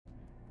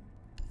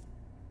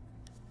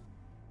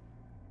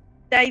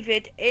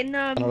David, in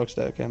And I looked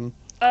at him.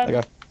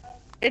 Okay.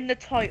 in the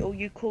title,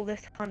 you call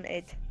this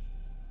hunted.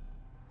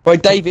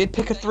 Right, David,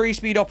 pick a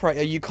 3-speed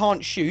operator. You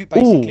can't shoot,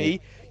 basically. Ooh,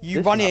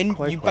 you run in,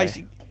 you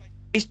basically...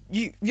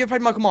 you ever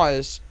played Michael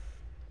Myers?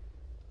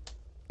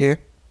 Yeah.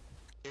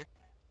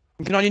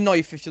 You can only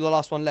knife if you're the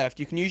last one left.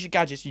 You can use your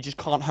gadgets, you just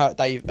can't hurt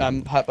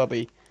hurt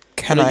Bobby.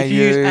 Can so, I if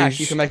you use Ash,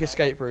 you can make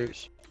escape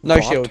routes. No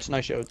shields,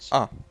 no shields.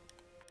 Oh.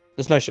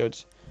 There's no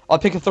shields.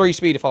 I'd pick a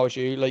 3-speed if I was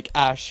you, like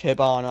Ash,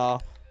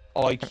 Hibana,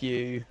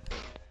 IQ.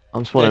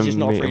 I'm spawning just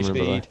not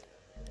 3-speed.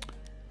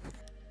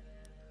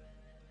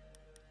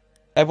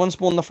 Everyone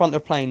spawn the front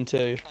of the plane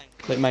too,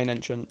 like main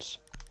entrance.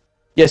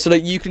 Yeah, so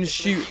like you can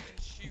shoot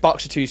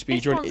Bucks at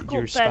 2-speed. You're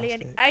barely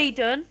any.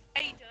 Aiden.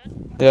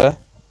 Yeah.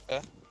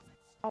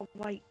 Oh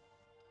wait.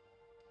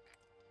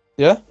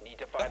 Yeah. Need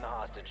to find the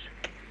hostage.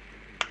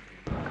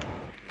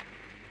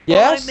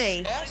 Yes. Follow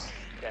me.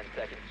 10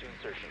 seconds to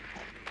insertion.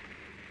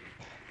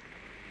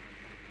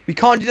 We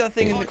can't do that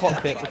thing in the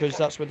cockpit because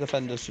that's where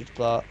defenders should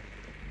start.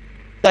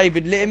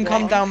 David, let him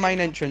come down main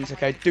entrance,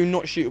 okay? Do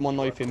not shoot him or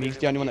knife him. He's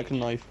the only one that can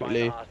knife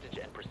quickly.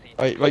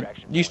 Right.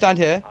 You stand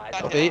here,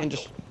 Bobby, and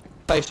just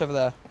face over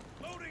there.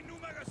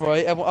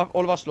 Right,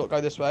 all of us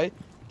go this way.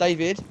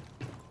 David,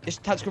 it's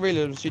tactical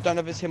realism, so you don't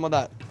know if it's him or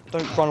that.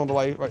 Don't run all the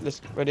way. Right,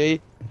 let's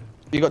ready.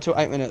 You got till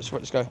 8 minutes. Right,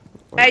 let's go.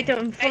 Right.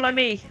 Aiden, follow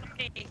me.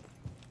 You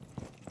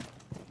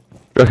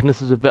reckon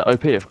this is a bit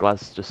OP if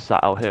Glaz just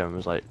sat out here and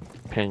was like,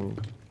 ping?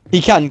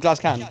 He can,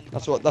 Glaz can.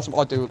 That's what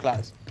I do with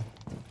Glaz.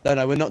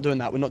 No, we're not doing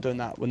that. We're not doing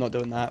that. We're not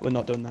doing that. We're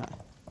not doing that.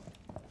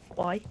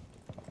 Why?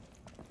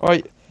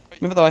 Alright,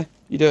 move the way.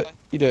 You do it.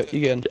 You do it. You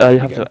get in. You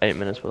have to 8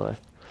 minutes for that.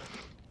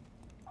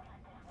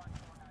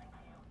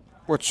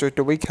 What, so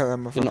do we kill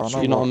him if You're not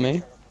on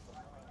me.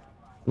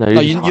 No,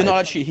 No, you're not allowed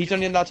to shoot. He's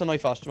only allowed to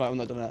knife us. Right, we're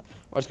not doing that.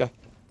 Right, let's go.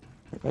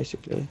 Right,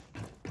 basically.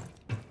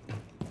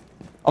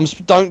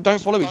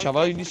 Don't follow each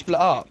other. You need to split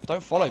up.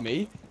 Don't follow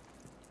me.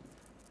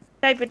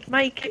 David,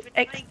 make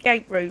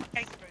escape route.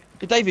 Hey,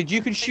 David,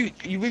 you can shoot.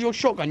 With your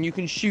shotgun, you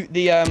can shoot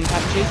the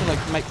hatches and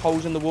like make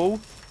holes in the wall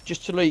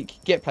just to like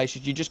get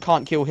places. You just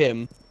can't kill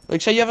him.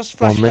 Like, say you have a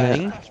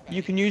flashbang,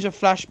 you can use a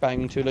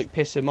flashbang to like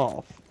piss him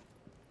off.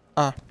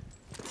 I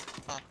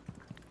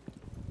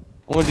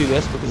want to do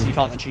this because he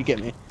can't actually get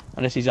me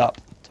unless he's up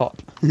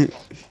top,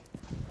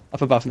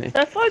 up above me.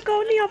 So if I go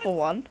on the other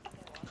one.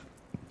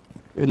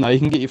 No, he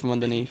can get you from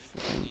underneath, I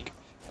think.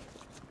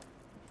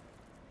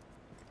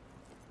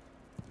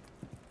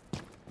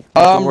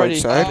 I'm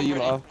ready. Go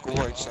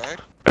right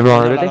side.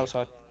 Everyone ready?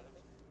 Outside.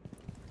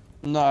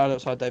 No,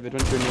 outside, David.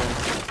 When you're in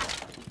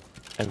the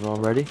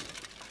Everyone ready?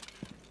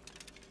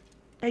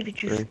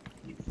 David, you. 3,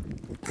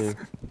 2,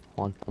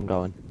 1. I'm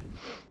going.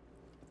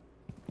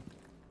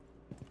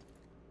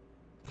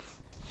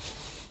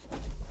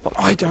 But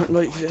I don't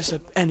like this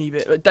any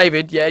bit. But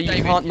David, yeah,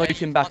 you can't knock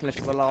him back unless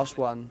you're the last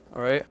one,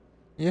 alright?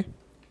 Yeah.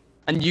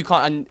 And you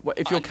can't, and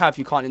if you're Cav,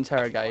 you can't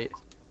interrogate.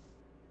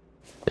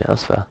 Yeah,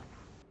 that's fair.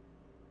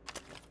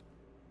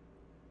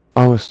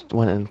 I almost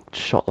went and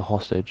shot the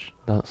hostage.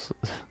 That's...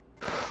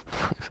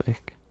 fuck's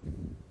sake.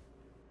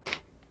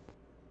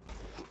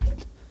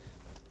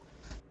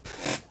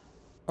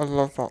 I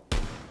love that.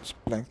 It's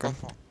blinking.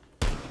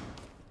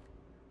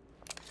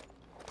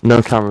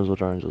 No cameras or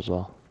drones as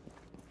well.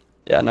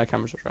 Yeah, no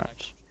cameras or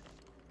traps.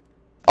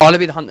 Oh, I'll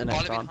be the hunter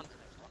next time.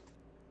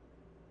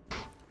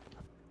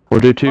 We'll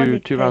do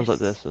two rounds like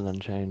this and then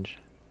change.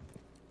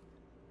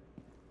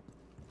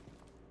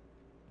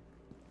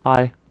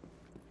 Hi.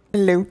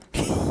 Hello.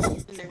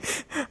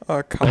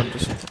 Oh, Callum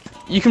just...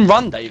 You can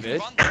run,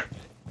 David.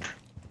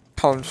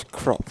 Callum just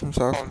cropped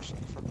himself.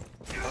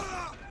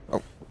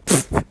 Oh.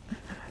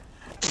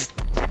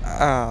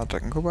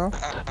 Didn't go well.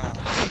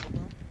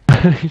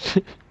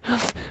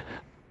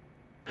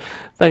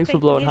 Thanks for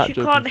blowing hat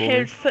You can't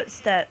hear his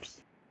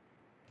footsteps.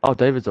 Oh,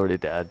 David's already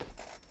dead.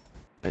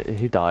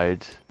 He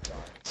died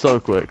so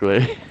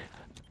quickly.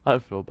 I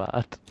feel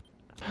bad.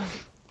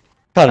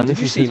 Callum, And did this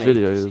you is see his me?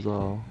 video as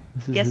well.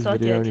 This is Yes, his I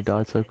video and did. he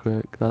died so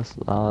quick. That's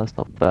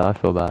not fair. I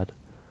feel bad.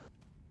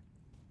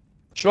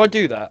 Should I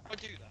do that?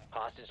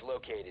 Hostage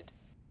located.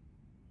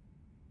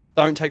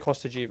 Don't take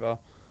hostage either.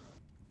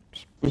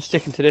 I'm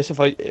sticking to this if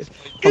I'm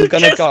You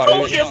gonna just go.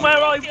 told him where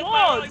I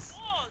was.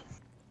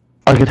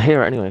 I could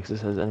hear it anyway because it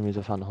says enemies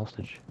have found a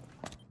hostage.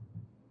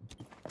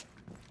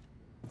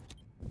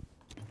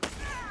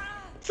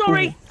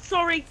 Sorry,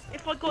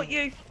 if I got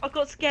you. I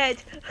got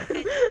scared.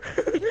 Did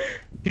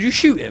you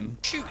shoot him?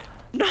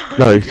 No,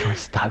 he's trying to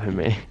stab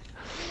me.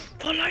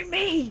 Follow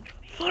me.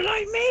 Follow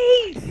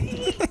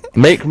me.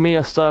 Make me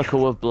a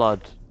circle of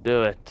blood.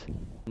 Do it.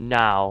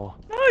 Now.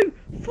 No,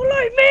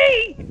 follow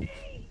me.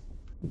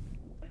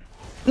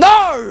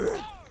 No!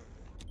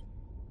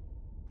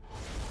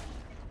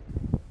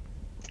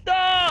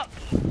 Stop.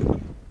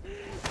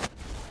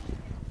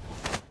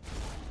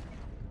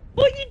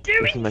 What are you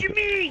doing make to it-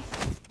 me?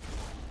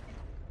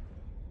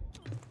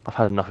 I've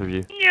had enough of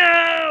you.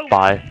 No.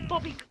 Bye.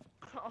 Bobby.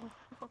 Oh.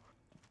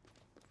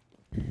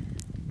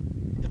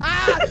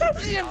 Ah!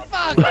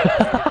 Fuck!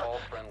 All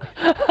friendly.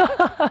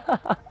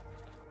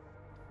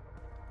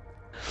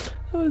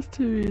 was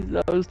too easy.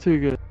 That was too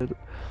good.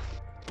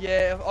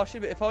 Yeah,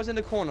 if I was in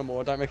the corner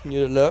more, I don't reckon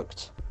you'd have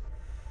looked.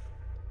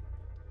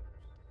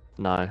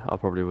 No, I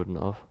probably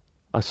wouldn't have.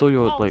 I saw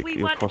your Oh, we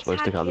your went to crossbow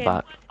stick tag out the him.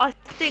 back. I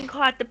think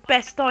I had the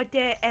best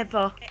idea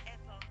ever.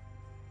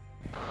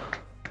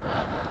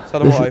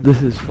 So do I.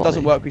 This is funny.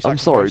 Doesn't work, we I'm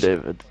sorry, sacrifice.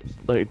 David.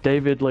 Like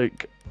David,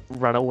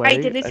 ran away.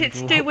 Aiden, is it to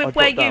and do I with got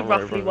where you down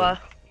right roughly in front were? of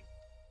him.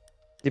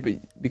 Yeah, but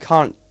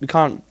we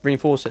can't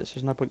reinforce it, so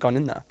there's no point going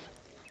in there.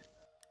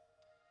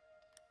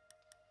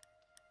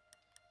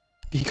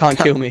 You can't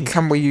kill me.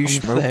 Can we use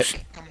I'm smokes?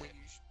 thick.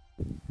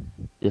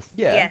 Yes.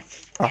 Yeah.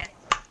 Yes. Oh.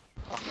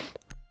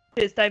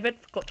 Cheers, David.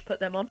 Forgot to put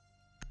them on.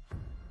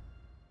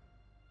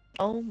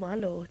 Oh my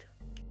lord.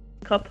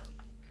 Cup.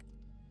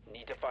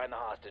 Need to find the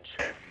hostage.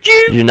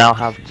 You now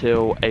have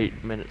till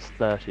 8 minutes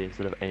 30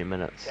 instead of 8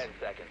 minutes. 10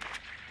 seconds.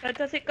 So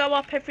does it go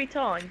up every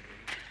time?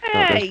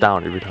 No, it Hey! goes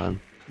down every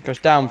time. It goes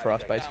down for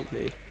us,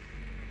 basically.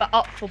 But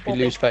up for We Bobby.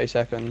 lose 30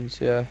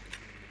 seconds, yeah.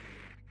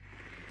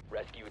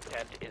 Rescue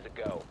attempt is a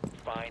go.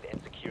 Find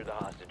and secure the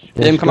hostage.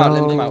 Let him come out,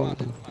 let him go. come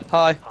out.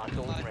 Hi.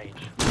 Hostile in range.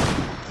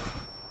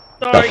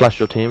 That Sorry. flashed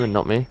your team and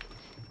not me.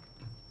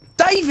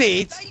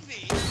 David!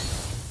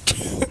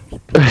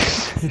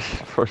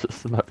 For the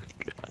smoke.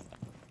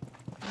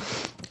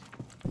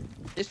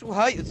 This will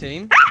hate the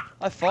team.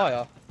 I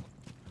fire.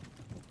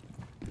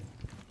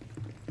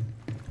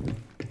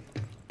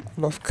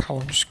 Love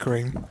Callum's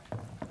scream.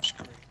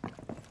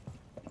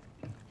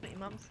 What your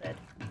mum said.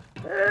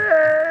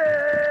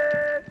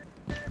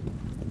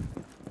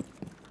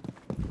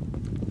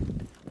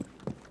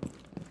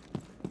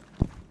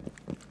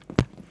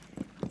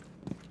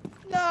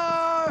 No!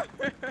 I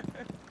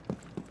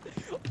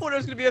thought there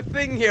was going to be a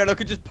thing here and I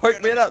could just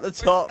poke me in at the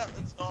top.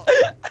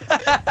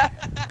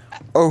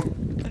 Oh,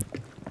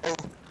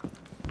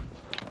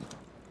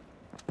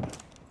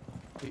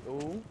 We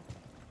all.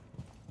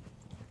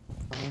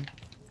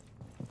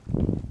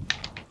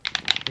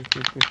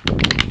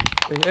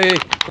 Hey,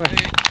 come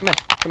here.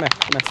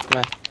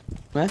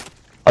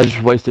 I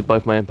just wasted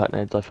both my impact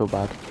nades. I feel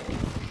bad.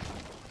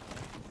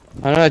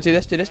 I don't know, do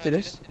this. Do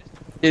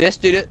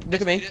it.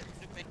 Look at me.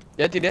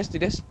 Yeah, do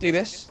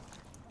this.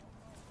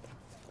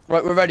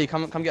 Right, we're ready.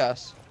 Come get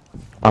us.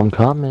 I'm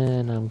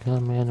coming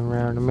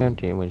around the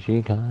mountain when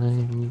she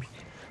comes.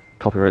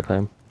 Copyright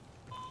claim.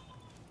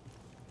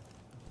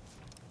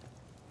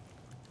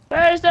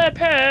 Where's the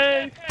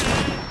poo?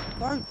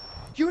 Don't.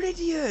 You're an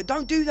idiot.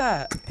 Don't do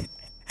that.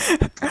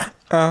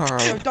 oh.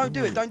 No, don't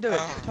do it.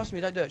 Trust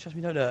me, don't do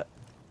it.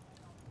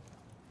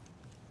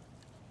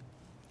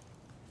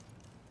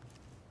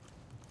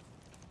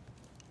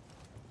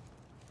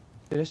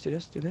 Do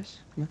this.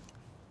 Come on.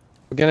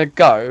 We're gonna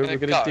go. We're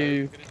gonna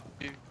do.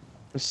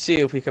 We'll see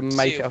if we can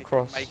make it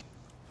across.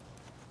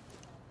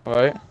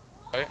 Alright.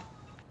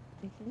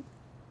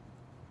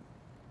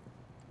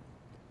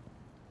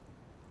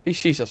 He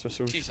sees us, we're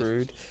so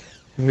screwed.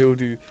 We'll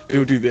do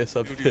this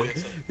up here.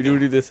 We'll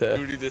do this here.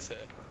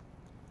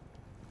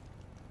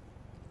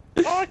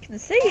 Oh, I can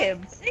see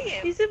him.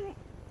 He's in.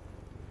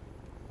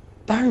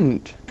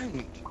 Don't.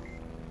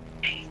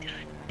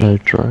 No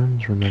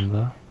drones,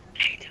 remember?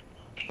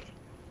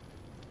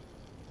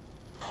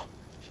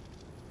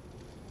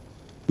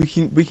 We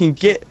can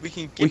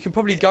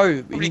probably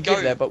go. We can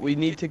get there, but we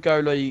need to go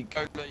like.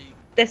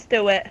 Let's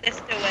do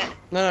it.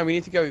 No, we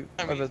need to go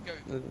over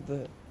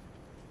the.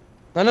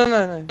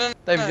 No.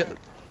 David,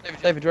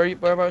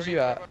 whereabouts are you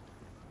at?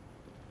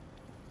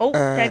 Oh,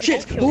 David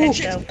Shit. killed Oh,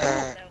 himself.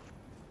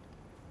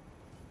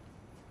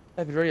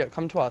 David, where are you at?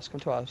 Come to us.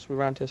 We're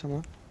around here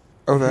somewhere.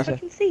 Oh, I there.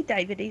 can see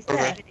David. He's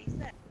there.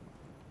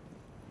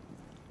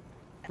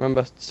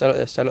 Remember, stay like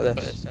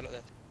this.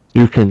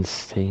 You can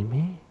see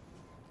me?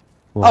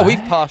 Oh, we've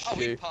What? passed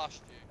you.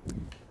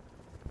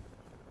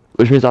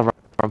 Which means I've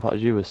run past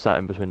you were sat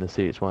in between the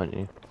seats, weren't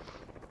you?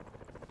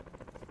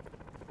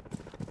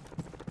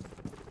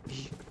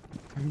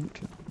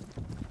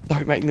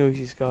 Don't make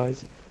noises,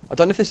 guys. I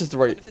don't know if this is the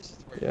right.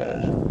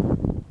 Yeah.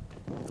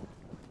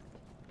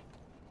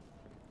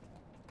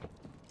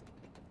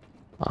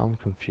 I'm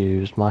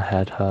confused. My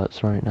head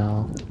hurts right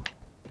now.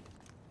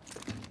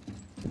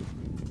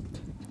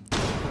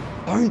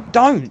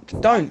 Don't.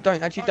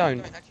 Actually,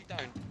 don't.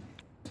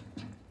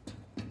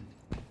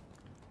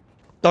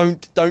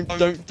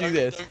 Don't do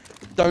this.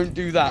 Don't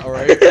do that,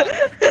 alright?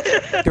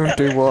 Don't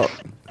do what?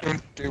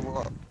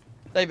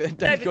 David,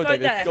 David, go on, go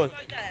David. there. Go on.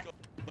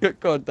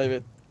 Go on,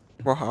 David.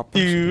 What happens?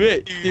 Do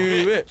it.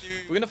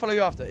 We're gonna follow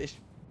you after. What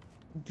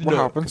Look,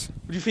 happens?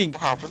 What do you think?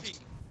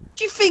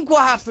 Do you think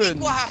what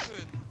happened?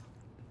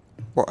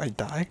 What, I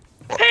die?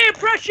 Peer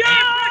pressure!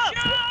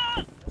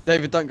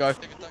 David, don't go.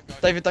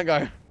 David, don't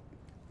go.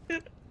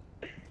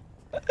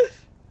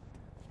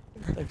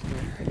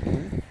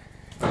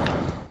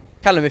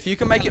 Callum, if you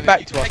can make it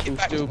back to us, we'll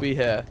still be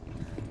here.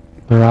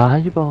 Where are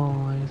you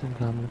boys? I'm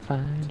coming to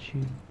find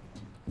you.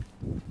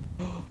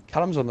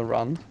 Callum's on the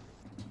run.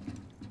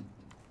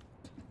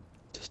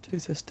 Just do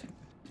this.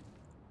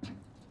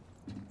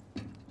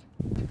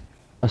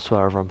 I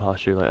swear I've run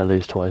past you like at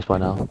least twice by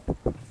now.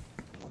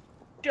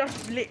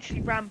 Just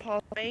literally ran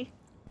past me.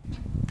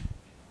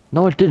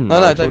 No, I didn't. No,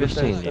 no, I David, would have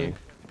seen don't. you.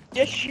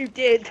 Yes, you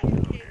did.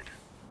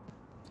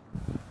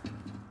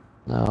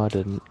 No, I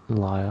didn't.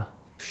 Liar.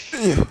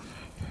 Yeah.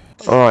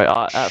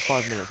 Alright, at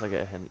 5 minutes I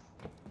get a hint.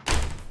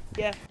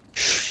 Yeah.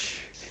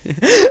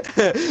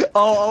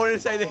 Oh, I want to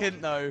say the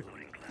hint though.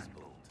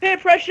 Peer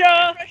pressure.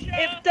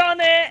 It's done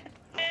it.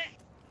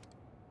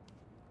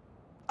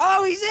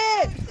 Oh, he's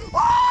it!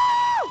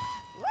 Oh!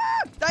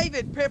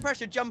 David, peer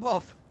pressure, jump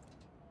off.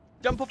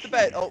 Jump off the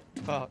bed. Oh,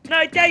 fuck.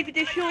 No, David,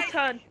 it's your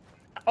turn.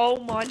 Oh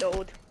my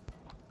lord.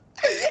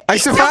 I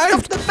Jumped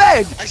off survived! the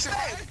bed!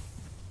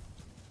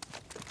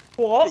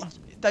 What?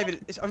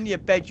 David, it's only a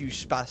bed, you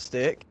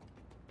spastic.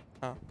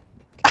 Oh.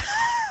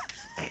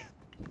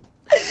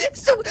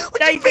 So, what do you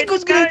David, think I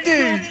was now gonna it's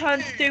your do? turn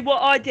to do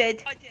what I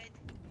did.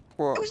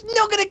 What? It was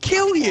not gonna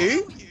kill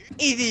you,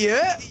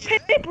 idiot. Peer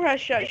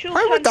pressure. It's your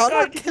Why turn would that to go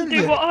not to kill do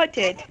you? what I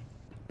did.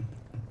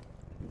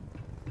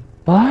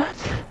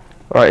 What?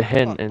 Right,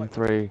 hint in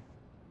 3,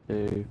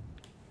 2,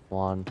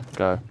 1,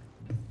 go.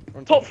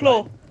 Top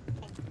floor.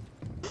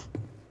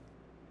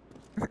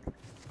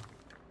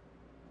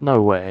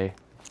 No way.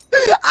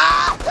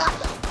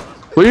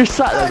 Well, you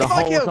sat there the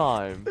Fuck whole you.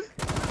 time.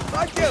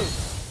 Fuck you.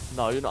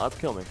 No, you're not.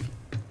 Kill me.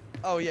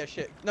 Oh yeah,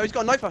 shit. No, he's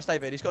got a knife us,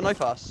 David. He's got a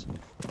knife us.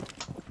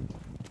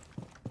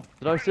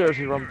 Did I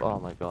seriously run? Oh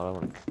my god, I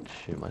want to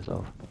shoot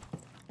myself.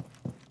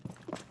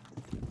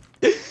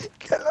 Kill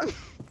him.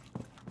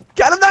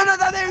 Kill him. No, no,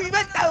 no, there. He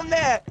went down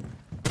there.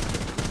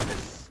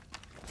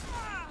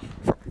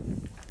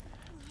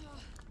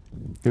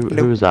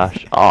 Who was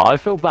Ash? Oh, I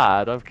feel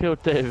bad. I've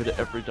killed David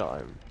every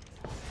time.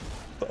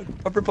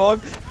 I've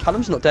revived.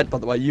 Callum's not dead, by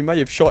the way. You may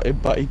have shot him,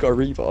 but he got a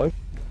revive.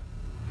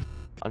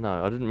 I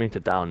know. I didn't mean to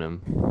down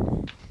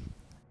him.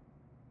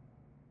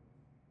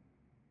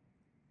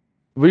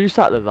 Were you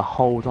sat there the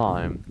whole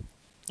time?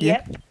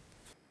 Yeah.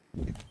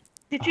 Yep.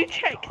 Did you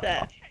check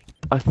there?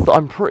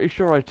 I'm pretty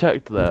sure I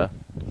checked there.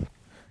 Do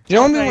you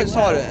know when we Okay, went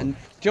well. silent? And,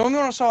 do you know when we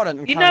went silent?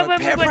 And You Callum know when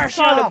we "Peer went pressure!"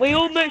 silent, we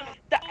all moved.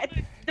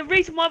 The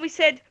reason why we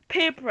said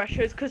peer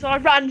pressure is because I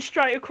ran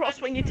straight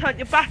across when you turned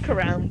your back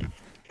around.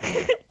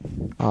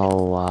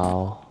 Oh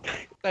wow.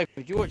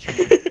 David, you watching?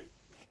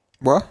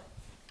 What?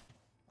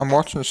 I'm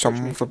watching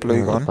someone with a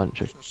blue A gun.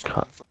 bunch of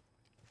cut.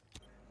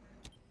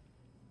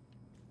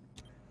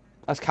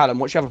 That's Callum.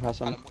 What's the other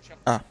person?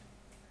 Ah.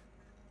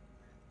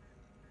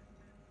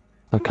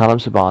 So Callum,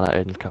 Sabana,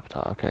 Aiden,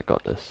 Capital. Okay,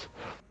 got this.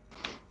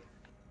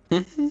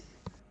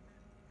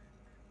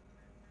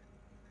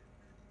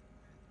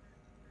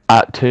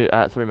 At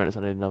 3 minutes,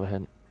 I need another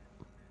hint.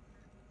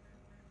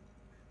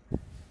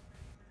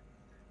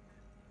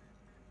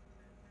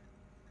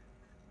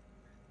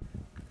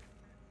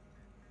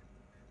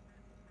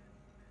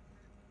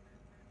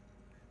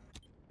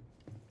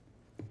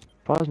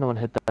 Why has no one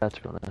hit there,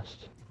 to be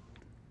honest?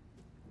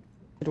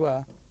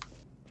 Where?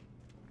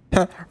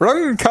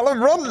 Run,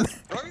 Callum, run!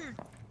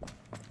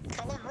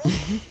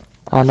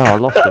 Oh no, I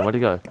lost him. Where'd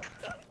he go?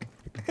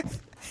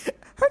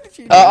 How did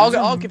you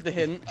I'll give the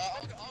hint.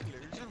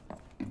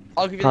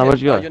 I'll give you the Callum, hint.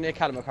 where'd you go? You're near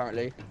Callum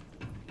currently.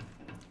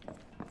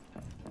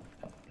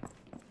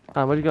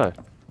 Ah, where'd he go?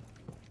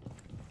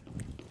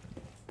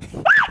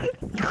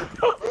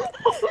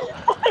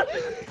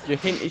 Your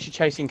hint is you're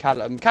chasing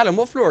Callum. Callum,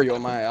 what floor are you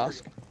on, may I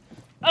ask?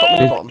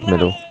 Oh, bottom. glass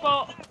Middle.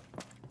 spot.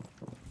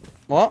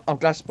 What? Oh,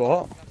 glass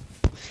spot.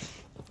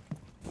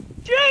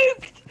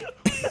 Juked!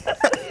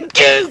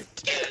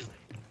 Juked!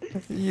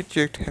 You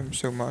juked him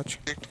so much.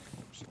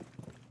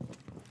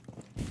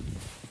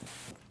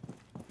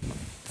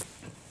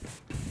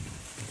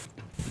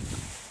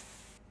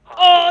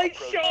 Oh, he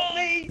shot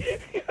me!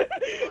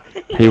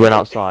 He went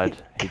outside.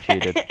 He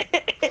cheated.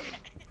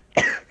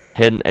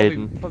 Hidden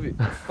Aiden.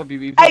 Bobby,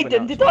 we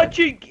Aiden, did I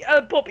juke?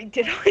 Bobby,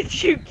 did I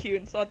juke you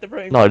inside the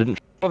room? No, I didn't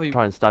Bobby,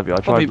 try and stab you. I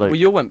Bobby, tried like. well,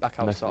 you went back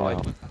messing you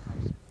outside. out.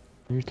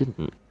 You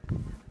didn't.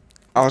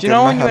 I'll Do you give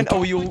know him a when you hint. went?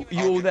 Oh,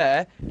 you all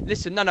there?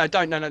 Listen, no,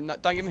 don't give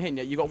him a hint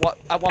yet. You got what?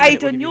 At 1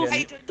 minute. we'll Aiden, give you you're a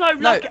hint.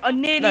 don't No, look. I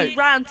nearly no.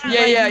 ran to Yeah,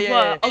 where yeah, you yeah, were.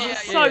 yeah, I was yeah,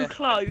 so yeah.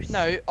 close.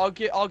 No, I'll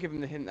give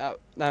him the hint at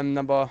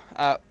number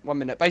 1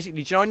 minute.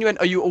 Basically, do you know when you went?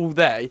 Are you all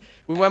there?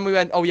 When we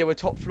went, oh yeah, we're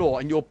top floor,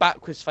 and your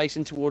back was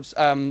facing towards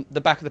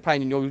the back of the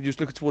plane, and you're just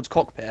looking towards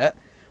cockpit.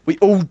 We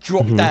all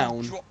dropped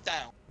down.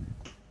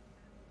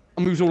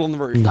 And we was all on the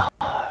roof. No.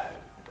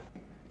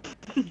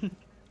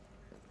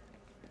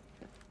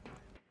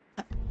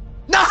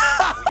 No!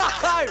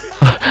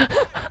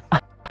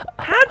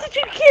 How did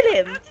you kill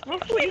him? I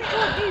thought you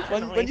can't use a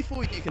when you knife.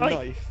 thought you can Right.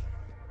 knife.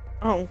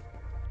 Oh.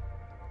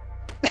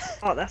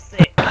 Oh, that's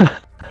it.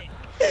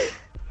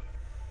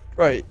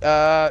 Right,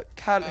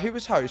 Cal, who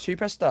was host? Who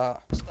pressed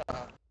start?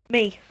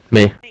 Me.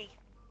 Me.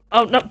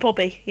 Oh, not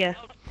Bobby. Yeah.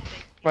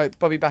 Right,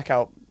 Bobby, back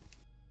out.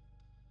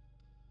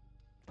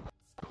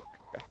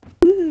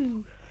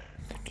 Ooh.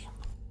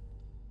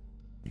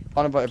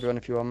 I'll invite everyone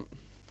if you want.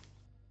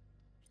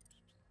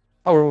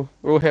 Oh,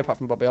 we're all here apart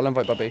from Bobby. I'll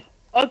invite Bobby.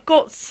 I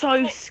got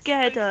so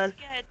scared. I'm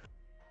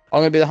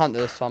gonna be the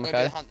hunter this time,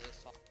 okay?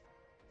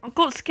 I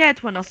got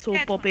scared when I saw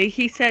Bobby.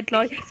 He said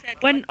like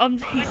when I'm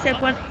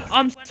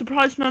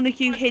surprised none of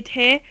you hid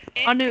here.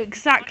 I knew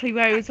exactly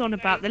where he was on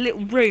about, the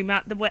little room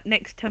at the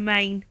next to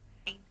main.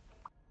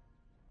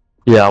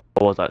 Yeah,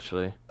 I was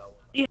actually.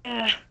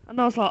 Yeah, and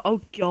I was like,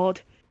 oh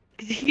god,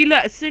 because he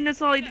looked as soon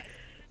as I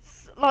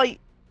like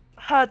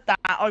heard that,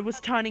 I was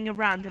turning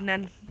around and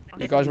then.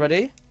 You guys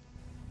ready?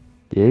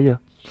 Yeah.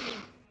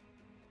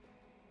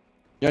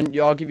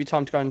 Yeah, I'll give you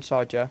time to go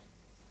inside, yeah?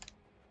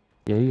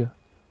 Yeah.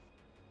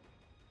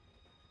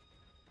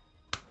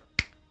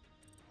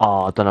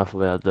 Oh, I don't know if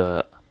we'll do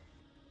it.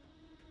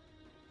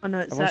 I know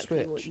Everyone exactly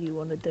what switch. you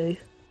want to do.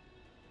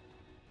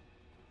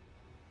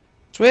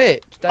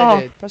 Switch,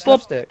 David. Press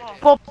left stick.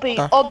 Bobby,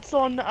 Ah. odds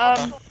on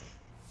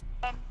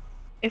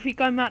if we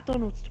go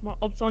McDonald's tomorrow,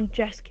 odds on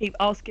Jess keep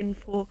asking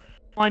for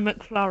my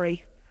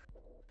McFlurry.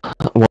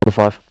 1 to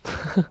 5.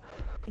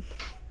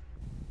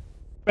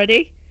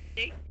 Ready?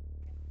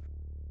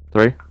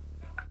 3,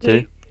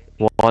 2,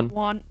 1,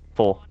 1,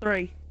 4.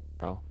 3.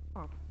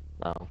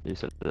 No, you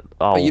said it.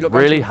 Oh, you lot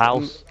really? going to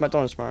House?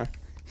 McDonald's tomorrow.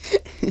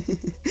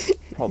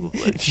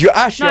 Probably. You're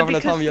actually No, having the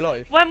time of because your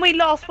life. when we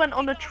last went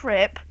on a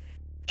trip,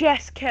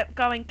 Jess kept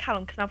going,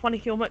 Callum, can I have one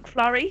of your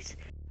McFlurries?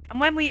 And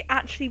when we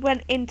actually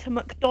went into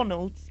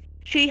McDonald's,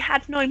 she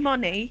had no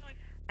money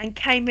and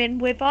came in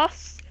with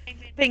us,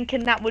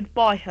 thinking that would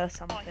buy her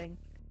something.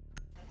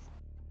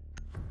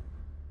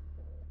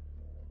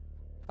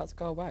 Let's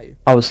go away.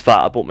 I was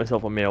fat. I bought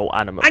myself a meal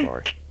and a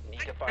McFlurry.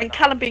 And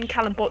Callum being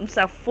Callum bought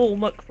himself 4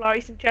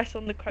 McFlurries and Jess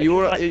on the crate. You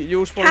was all like, you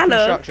all follow Callum?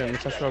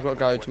 instructions. That's why I've got to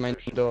go to main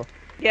door.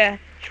 yeah.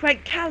 She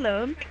went,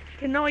 Callum,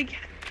 can I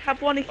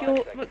have one of your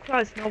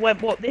McFlurries? And I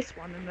went, what, this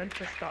one? And then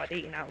just started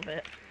eating out of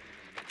it.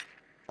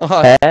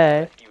 Oh, Hey.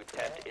 Rescue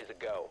attempt is a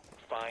go.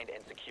 Find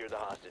and secure the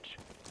hostage.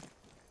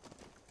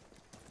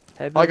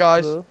 Hi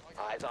guys.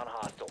 Eyes on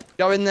hostile.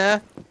 Go in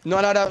there.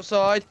 Not allowed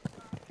outside.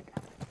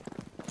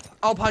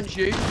 I'll punch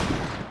you.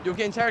 You'll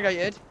get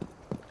interrogated.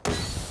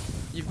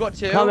 You've got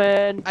till Come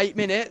in. 8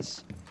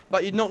 minutes,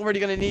 but you're not really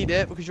going to need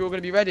it because you're all going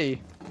to be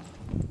ready.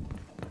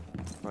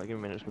 Right, give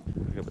me a minute.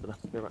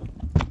 Be right.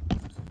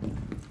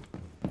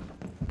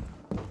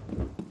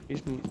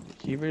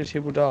 He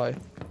will die.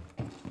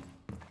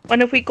 When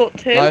have we got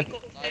 2? No.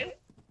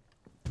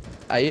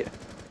 8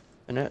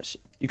 minutes.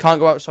 You can't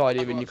go outside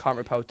even. You can't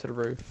rappel to the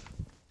roof.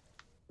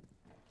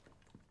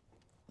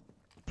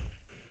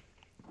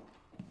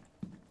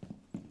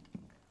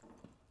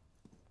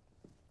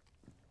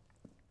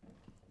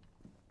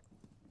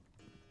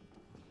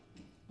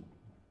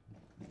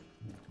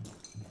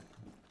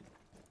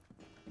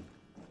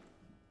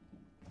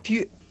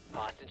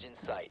 Hostage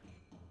in sight.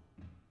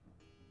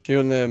 You're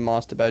in the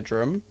master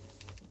bedroom.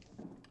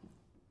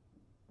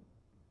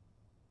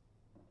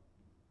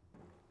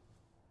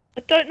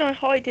 I don't know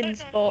hiding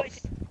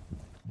spots.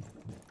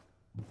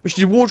 We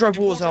should do wardrobe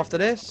wars after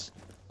this.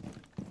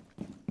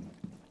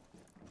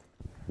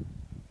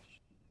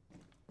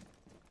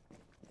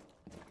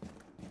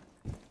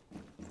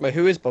 Wait,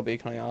 who is Bobby,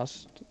 can I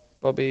ask?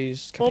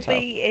 Bobby's Capital.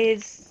 Bobby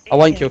is. I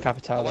won't kill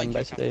Capital then,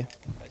 basically.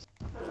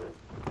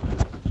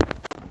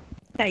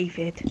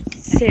 David,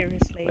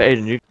 seriously. Wait,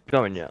 Aiden, you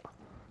going yet?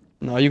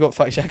 No, you got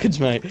 5 seconds,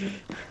 mate.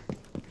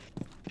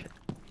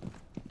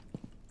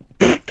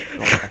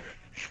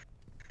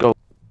 Go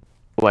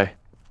away.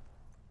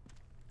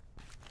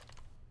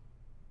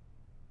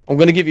 I'm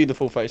gonna give you the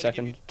full 30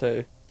 seconds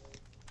too.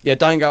 Yeah,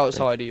 don't go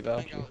outside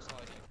either.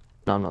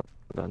 No, I'm not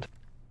going to.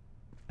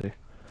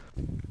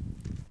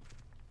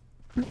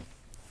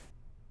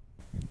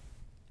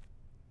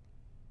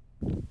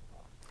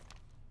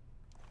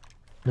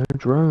 No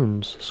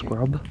drones,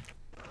 scrub.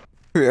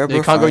 Whoever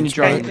You can't go in finds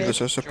your me, drone.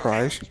 there's a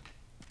surprise.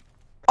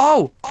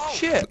 Oh,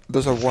 shit!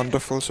 There's a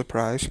wonderful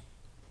surprise.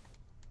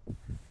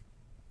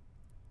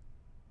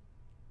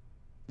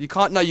 You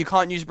can't. No, you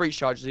can't use breach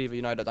charges either.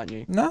 You know that, don't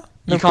you? No,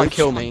 You no can't breach.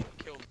 kill me.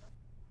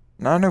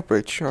 No, no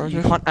breach You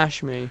charges. can't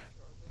ash me.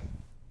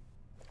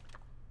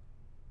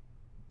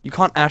 You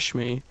can't ash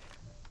me.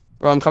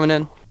 Right, I'm coming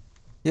in.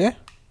 Yeah,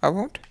 I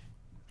won't.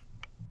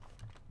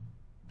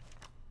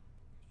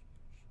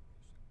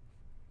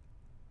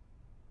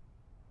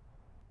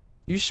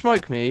 You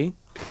smoke me.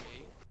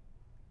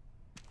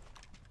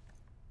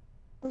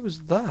 What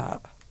was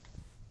that?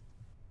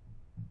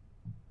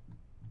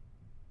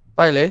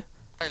 Bailey?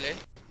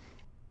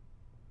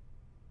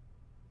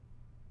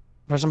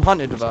 There's some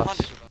hunted with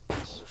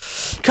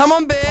us. Come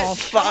on, bitch! Oh,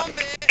 fuck.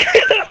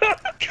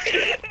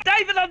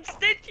 David, I'm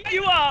stitching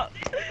you up!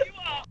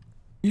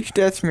 You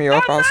stitch me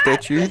up, I'll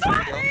stitch you.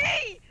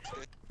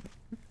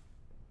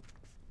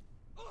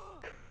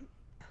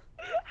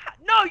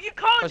 No, you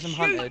can't There's some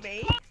shoot hunted.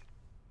 me!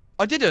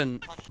 I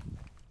didn't.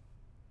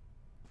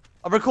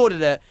 I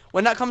recorded it.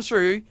 When that comes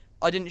through,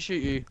 I didn't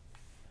shoot you.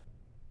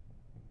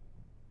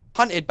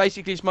 Hunted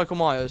basically is Michael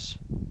Myers.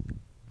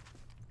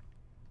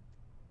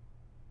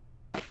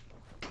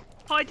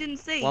 Hide and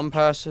seek. One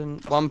person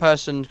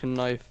can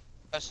knife.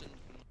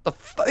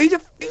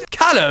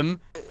 Callum?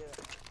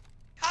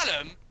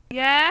 Callum?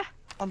 Yeah?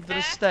 Under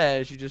the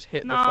stairs, you just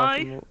hit No. the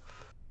fucking wall.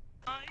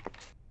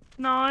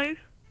 No.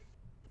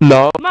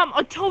 No. Mum,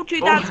 I told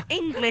you that's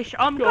English.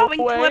 I'm Go going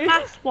to away. a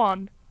maths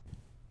one.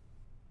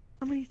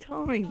 How many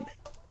times?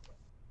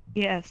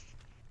 Yes.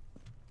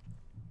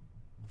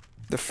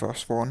 The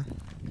first one.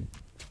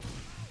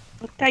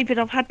 Look, David,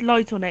 I've had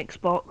loads on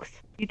Xbox.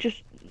 You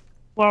just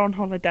were on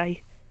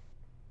holiday.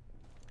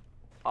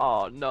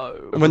 Oh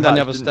no. I went down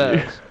the other Relax, didn't you?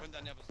 stairs.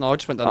 No, I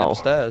just went down the Oh. other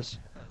stairs.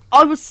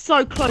 I was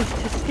so close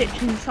to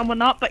stitching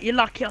someone up, but you're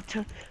lucky up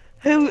to...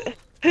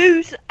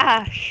 Who's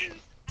Ash?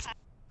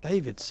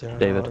 David, sir.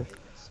 David.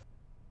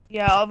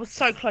 Yeah, I was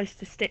so close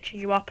to stitching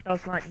you up, and I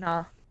was like,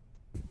 nah.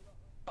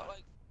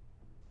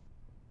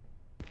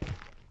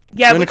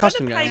 Yeah, We're in we're a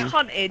custom gonna play game.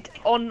 Hunted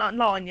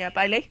online, yeah,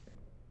 Bailey?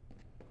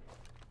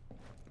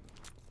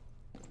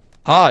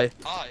 Hi.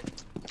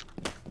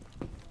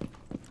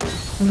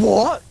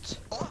 What?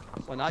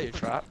 Well, now you're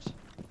trapped.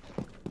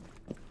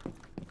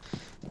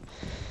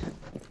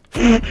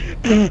 David,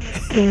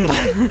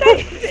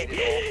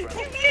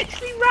 you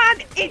literally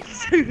ran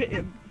into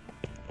him.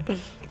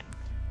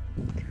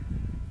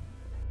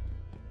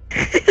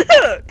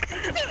 Look.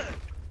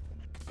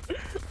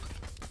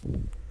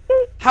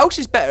 House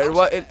is better.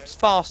 Well, it's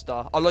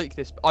faster. I like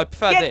this. I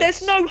prefer Yeah, this.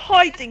 there's no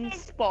hiding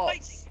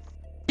spots.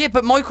 Yeah,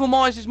 but Michael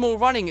Myers is more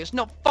running. It's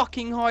not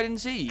fucking hide and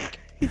seek.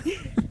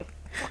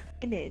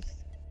 It is.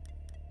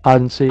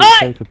 Hide and seek, Oi!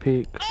 take a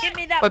peek. Give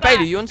me that Wait, back.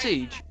 Bailey, you on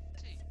siege?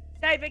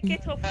 David,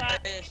 get off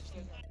that.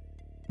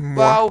 Mwah.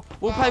 Well,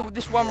 we'll play with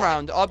this one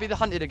round. I'll be the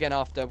hunted again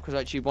after because I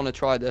actually want to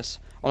try this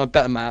on a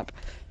better map.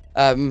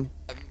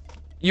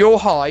 You'll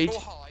hide.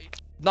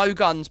 No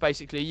guns,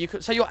 basically. You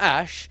could say you're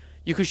Ash.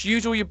 You could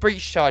use all your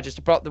breach charges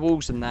to block up the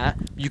walls and that.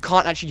 You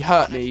can't actually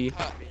hurt me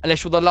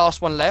unless you're the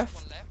last one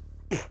left.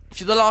 If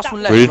you're the last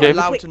one left, Really, you're David?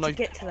 allowed Quick to to knife.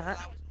 get to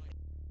that.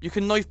 You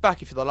can knife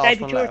back if you're the last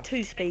David, one you're a left.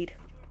 2-speed.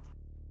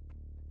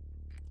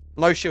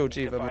 No shields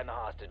either. Find the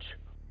hostage.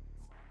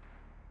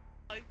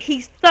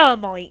 He's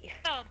thermite.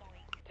 10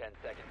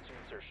 seconds to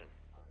insertion.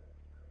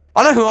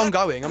 I know who I'm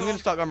going. I'm going to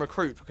start going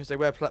recruit because they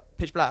wear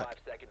pitch 5 black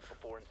seconds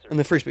before insertion. and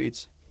the 3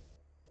 speeds.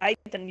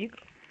 Aiden, you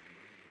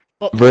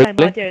got the Really? same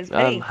idea as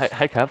me.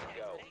 Hey Kev.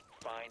 Go.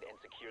 Find and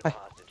secure the Hey.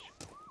 hostage.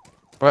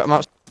 Right, I'm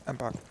out. I'm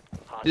back.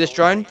 See this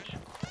drone?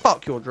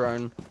 Fuck your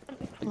drone.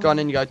 You go on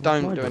in, you go,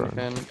 don't my do drone?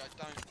 anything.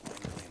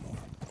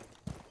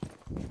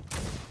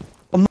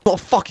 I'm not a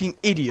fucking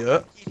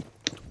idiot.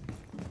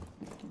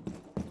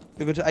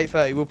 We'll go to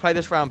 8:30. We'll play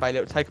this round, Bailey.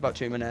 It'll take about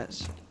 2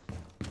 minutes.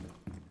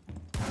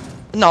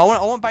 No,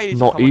 I want Bailey to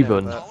Not come on in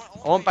even. with it.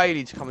 I want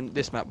Bailey to come in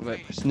this map with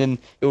it, 'cause then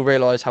he'll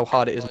realise how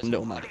hard it is on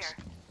little maps.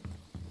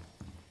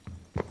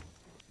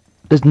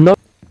 There's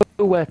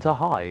nowhere to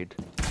hide.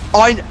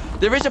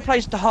 There is a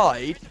place to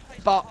hide,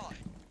 but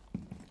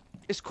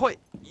it's quite.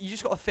 You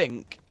just got to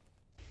think.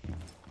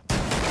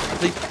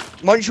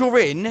 Once you're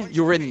in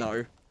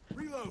though.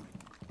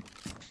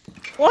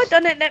 Why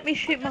don't it let me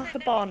shoot my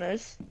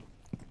cabanas?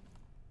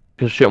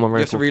 Just shoot my You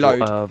have to rifle.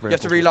 reload. You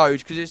have to reload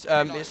because it's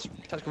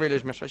tactical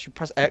reload mission. You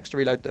press X to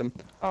reload them.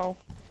 Oh.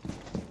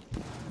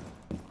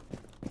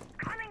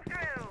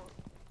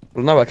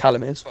 We'll know where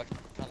Callum is.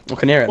 I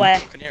can hear him.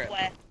 Where?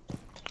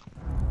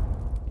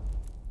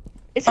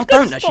 It's a I good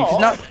don't actually,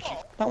 spot.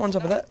 because that one's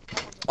over there.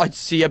 I'd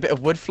see a bit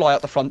of wood fly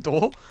out the front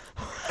door.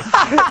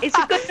 It's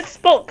a good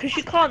spot because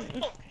you can't.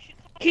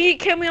 Can you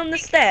kill me on the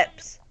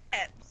steps?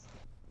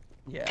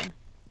 Yeah.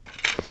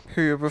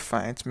 Whoever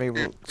finds me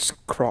will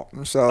crop Well,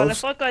 themselves.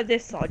 if I go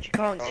this side, you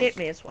can't hit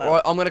me as well.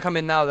 Alright, I'm gonna come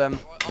in now then.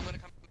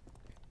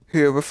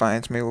 Whoever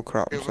finds me will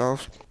crop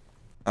themselves.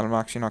 And I'm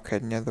actually not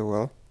kidding you, they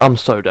will. I'm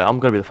so dead. I'm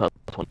gonna be the first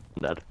one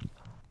dead.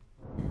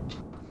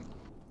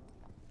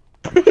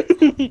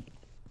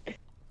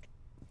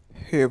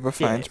 Whoever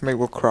finds me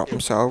will crop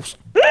themselves.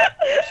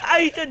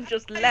 Aiden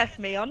just left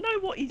me. I know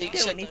what he's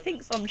doing. He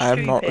thinks I'm I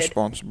am not stupid.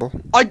 responsible.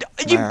 You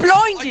Yeah.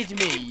 blinded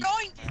me!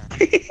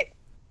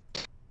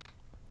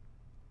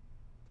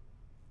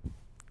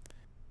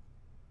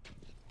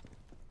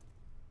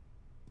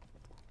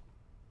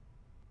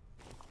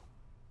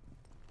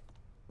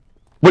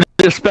 When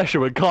you're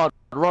special and can't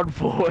run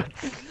forward.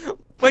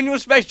 When you're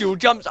special,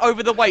 jumps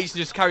over the weights and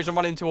just carries on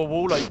running into a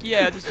wall like,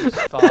 yeah, this is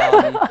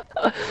fun.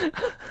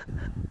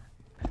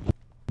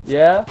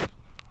 Yeah?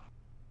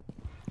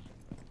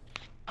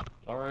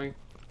 Sorry.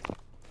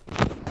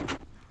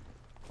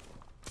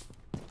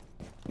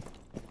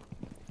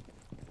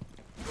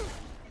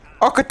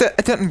 Oh,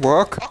 it didn't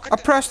work. I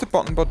pressed the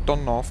button but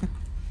done nothing.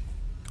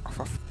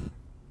 Oh,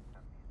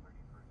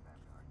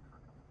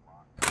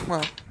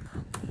 well,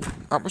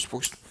 that was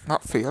supposed to,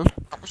 that failed.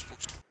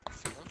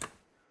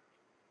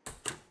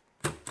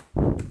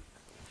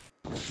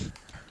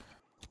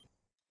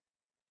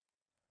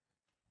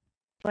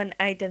 When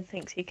Aiden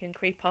thinks he can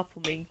creep up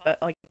on me, but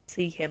I can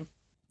see him.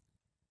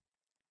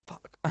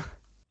 Fuck.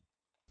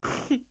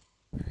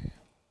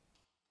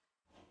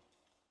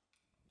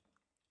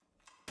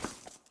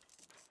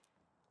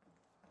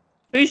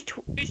 Who's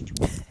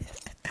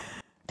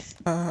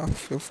I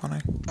feel funny.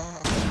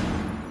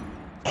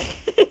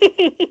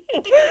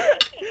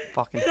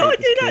 Fucking Don't hate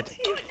do this that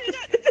kid. to you.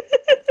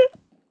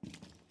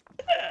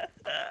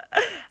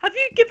 Have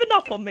you given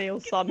up on me or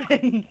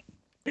something?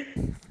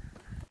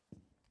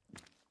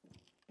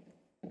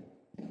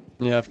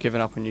 Yeah, I've given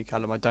up on you,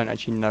 Callum. I don't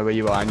actually know where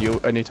you are,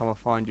 and anytime I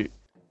find you,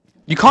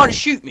 you can't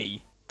shoot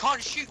me.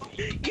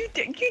 You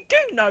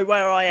do know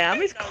where I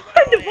am. It's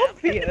kind of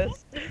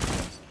obvious.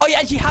 I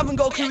actually haven't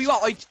got a clue where you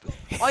are.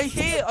 I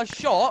hear a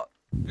shot.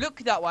 Look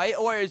that way,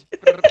 or it is.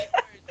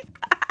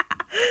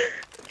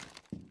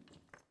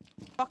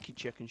 Fuck you,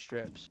 chicken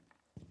strips.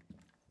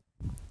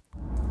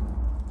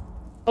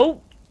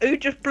 Oh, who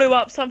just blew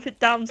up something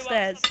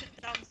downstairs?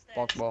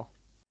 Bogwell.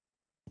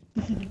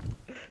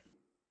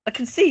 I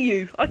can see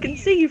you. I can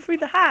see you through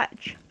the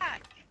hatch.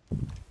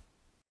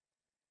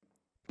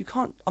 You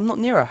can't. I'm not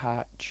near a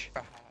hatch.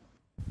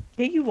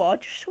 Here you are.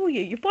 Just saw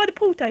you. You're by the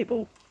pool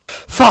table.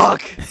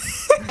 Fuck!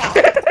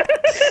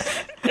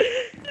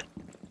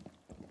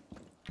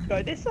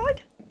 Go this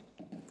side.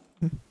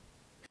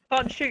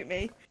 Can't shoot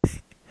me.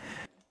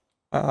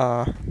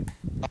 Uh.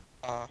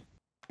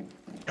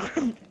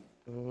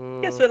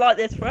 Guess we're like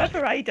this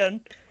forever,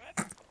 Aiden.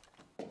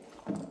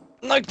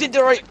 No, did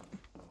the right.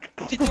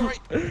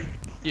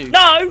 You.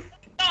 No!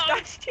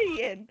 That's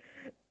cheating.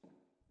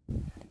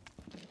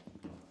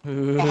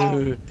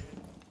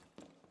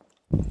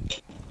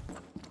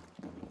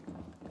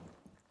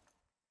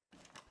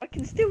 I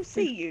can still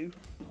see you.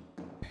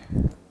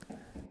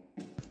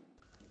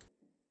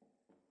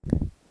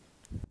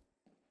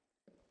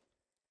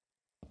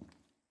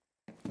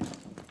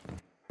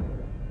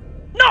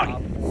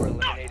 No!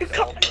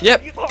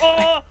 Yep.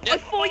 Oh, I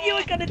thought you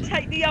were gonna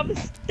take the other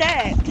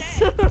steps.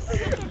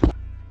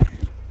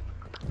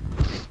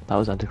 That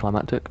was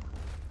anticlimactic.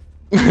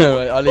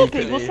 Right, I'll leave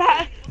Bobby, it.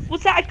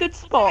 was that a good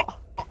spot?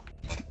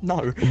 No.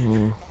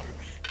 Mm.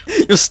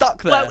 You're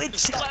stuck there. Well,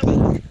 it's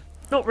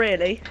not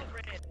really.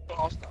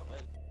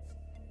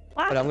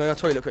 Wait, I'm going to the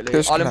toilet quickly.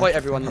 Just I'll come invite back.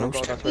 everyone. Then I'll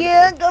go to the toilet.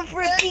 Yeah, go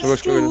for it. We'll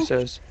go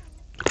downstairs.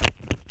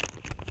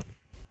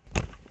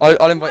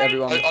 I'll invite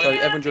everyone. So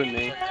everyone join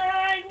me.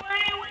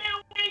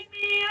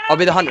 I'll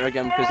be the hunter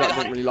again because that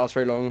didn't really last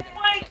very long.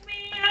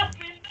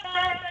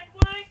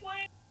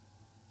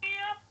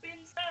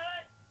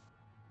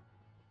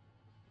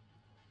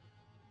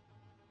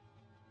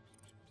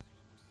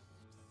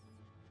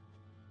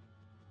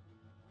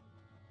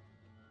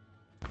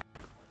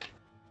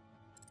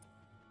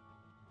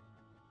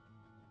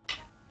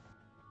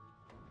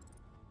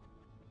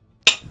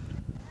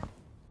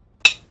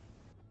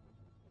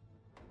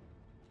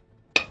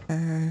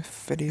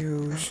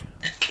 Videos.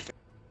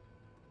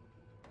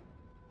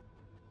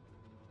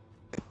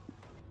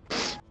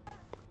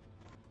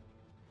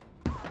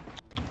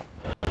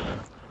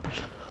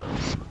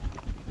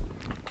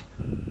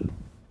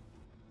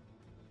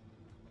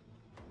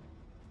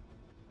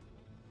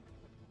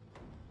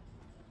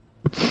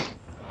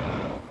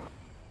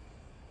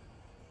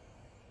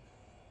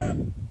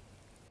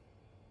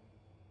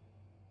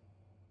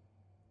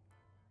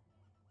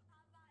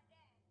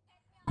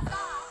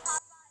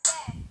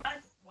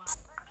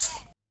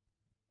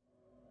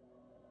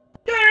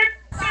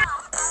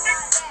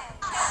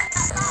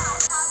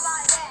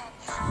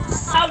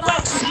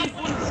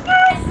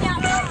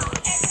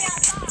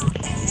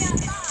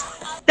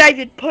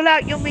 David, pull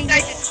out your mini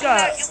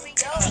skirt.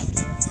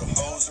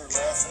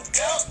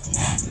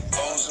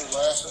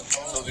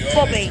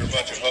 Bobby,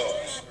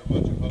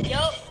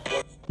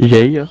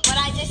 Yeah.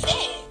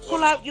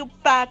 pull out your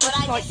bag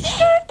of like.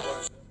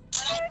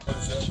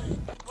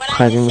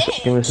 Okay,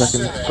 give me a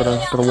second.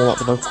 Gotta warm up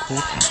the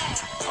vocals.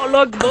 I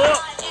like that.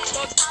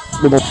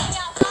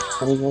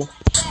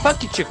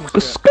 Fuck you, chicken.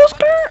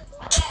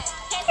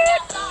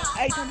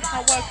 Aiden, how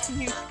works the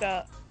new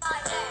skirt?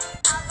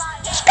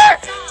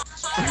 Skirt!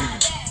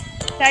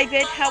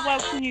 David, how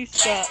works the new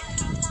skirt?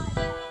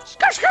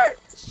 Skirt!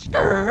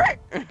 Skirt!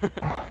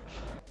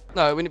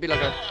 No, wouldn't it be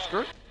like a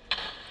skirt?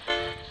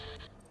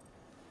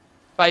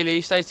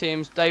 Bailey, stay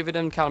teams. David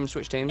and Callum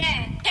switch teams.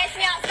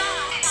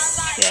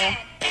 Yeah.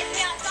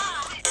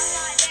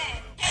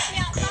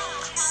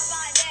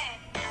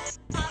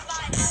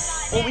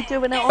 What we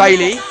doing it on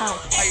Bailey, the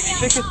house?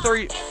 pick a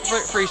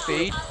free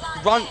speed.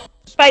 Run.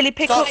 Bailey,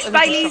 pick up. Start at the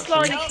Bailey's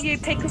construction. lying to you.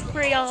 Pick a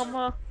 3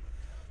 armor.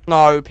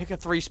 No, pick a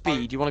 3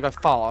 speed. You want to go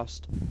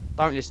fast.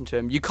 Don't listen to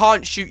him. You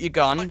can't shoot your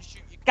gun.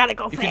 Gotta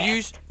go You fast. can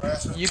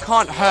use. You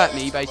can't hurt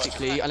me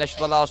basically unless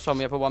you're the last time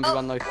we have a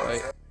 1v1 no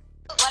fight.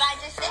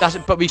 That's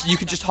it. But you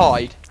can just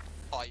hide.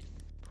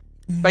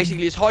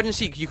 Basically, it's hide and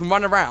seek. You can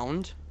run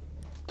around.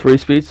 3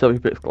 speed, 70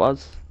 bits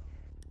glass.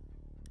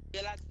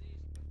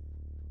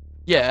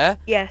 Yeah.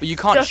 Yes. But you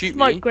can't just shoot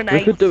smoke me. grenades.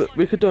 We could do it.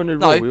 We could do a new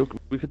No. rule.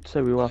 We could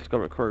say we will have to go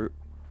recruit.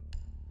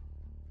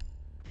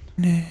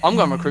 I'm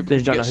going to recruit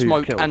because you Then you get don't know who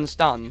smoked killed. and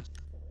stunned.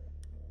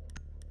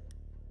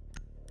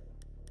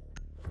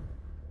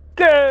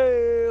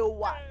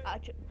 Go.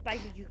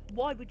 Bailey,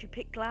 why would you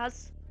pick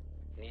Glaz?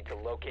 Need to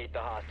locate the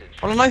hostage.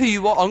 I don't know who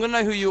you are. I'm going to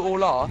know who you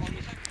all are.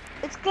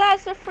 It's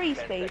Glaz a 3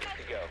 10 speed. seconds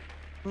to go.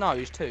 No,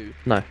 he's 2.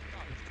 No.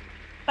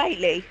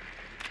 Bailey.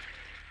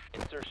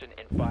 Insertion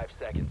in 5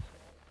 seconds.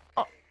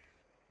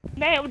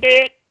 Nailed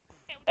it.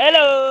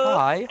 Hello.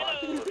 Hi.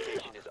 Hostage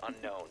location is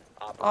unknown.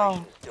 Oh.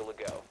 Operation is still a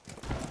go.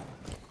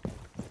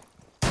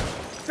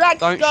 Drag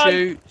Don't go.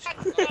 shoot.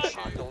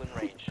 Hostile in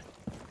range.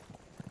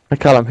 Hey,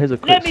 Callum, here's a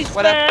Let quick. me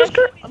Whatever.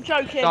 swear. I'm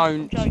joking.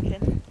 Don't. I'm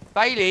joking.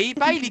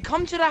 Bailey,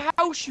 come to the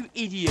house, you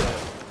idiot.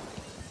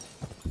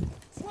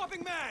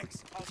 Swapping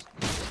mags.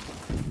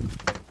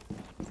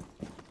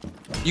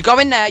 You go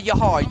in there, you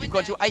hide, you've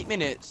got till 8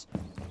 minutes.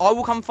 I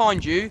will come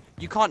find you.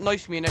 You can't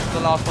knife me unless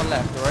you're the last one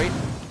left, alright?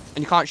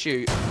 And you can't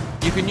shoot.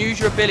 You can use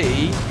your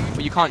ability,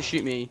 but you can't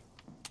shoot me.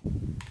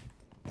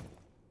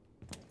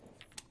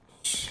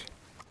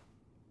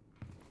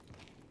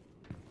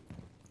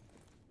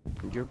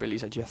 Your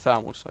ability's actually a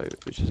thermal, so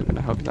which isn't going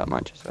to help you that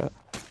much, is it?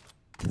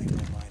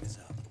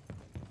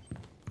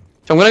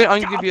 So I'm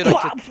gonna give you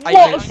like 8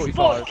 What minutes a 45.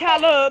 spot,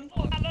 Callum.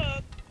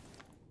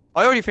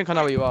 I already think I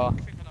know where you are.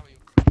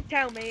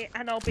 Tell me,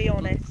 and I'll be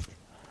honest.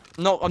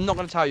 No, I'm not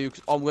going to tell you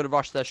because I'm going to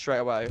rush there straight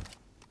away.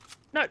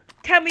 No,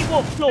 tell me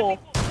what floor.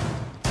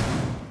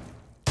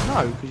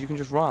 No, because you can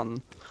just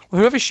run. Well,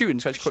 whoever's shooting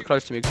is actually quite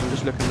close to me because I'm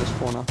just looking in this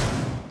corner.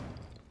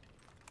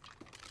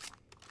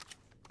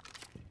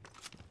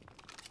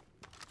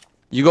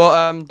 You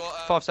got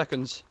 5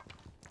 seconds.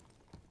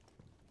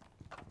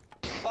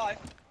 5.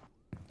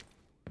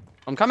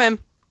 I'm coming.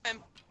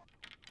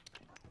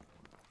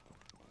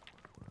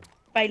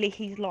 Bailey,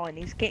 he's lying.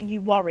 He's getting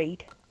you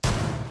worried.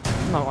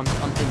 No, I'm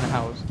in the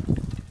house.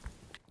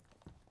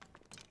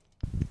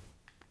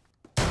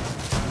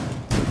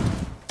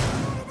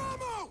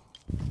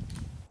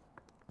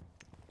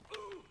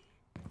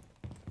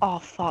 Oh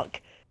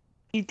fuck!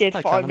 You did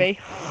Hi, find Callum. me.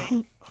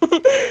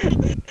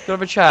 Let's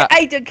have a chat.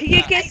 Aiden, can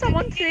you get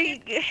someone to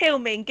heal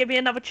me and give me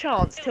another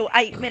chance till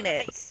 8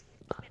 minutes?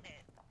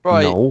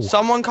 Right, No.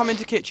 someone come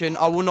into kitchen.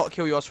 I will not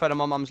kill you. I swear on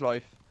my mum's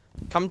life.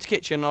 Come to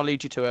kitchen and I'll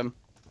lead you to him.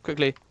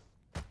 Quickly.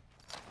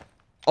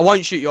 I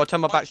won't shoot you. I'll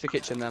turn my back to the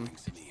kitchen then.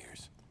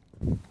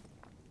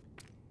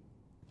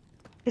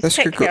 Because This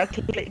could technically go- I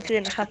clearly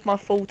didn't have my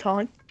full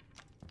time.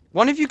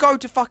 One of you go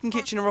to fucking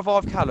kitchen and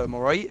revive Callum,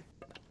 alright?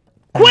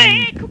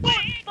 Quick!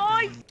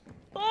 5,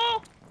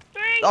 4,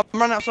 3. I'm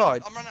running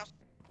outside. There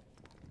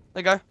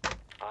you go.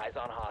 Eyes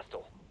on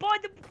hostile. By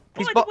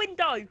He's the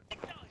window.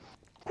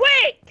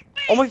 Quick!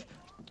 Oh my...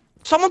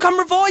 Someone come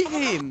revive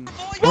him!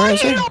 Where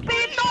is he? Stop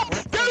being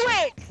nuts! Do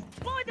it!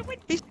 By the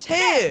window. He's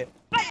here!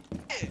 Quick!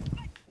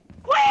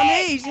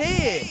 He's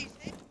here!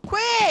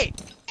 Quick!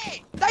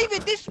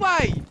 David, this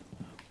way!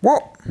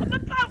 What? I'm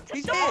about to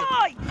He's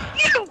die!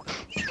 You!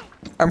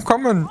 I'm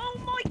coming. Oh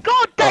my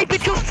god,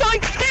 David, you're so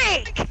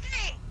thick!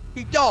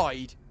 He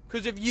died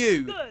because of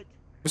you. Good.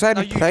 Was I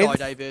No, to you play? died,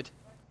 David.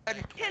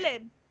 Kill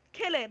him.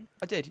 Kill him.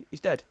 I did. He's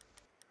dead.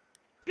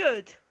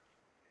 Good.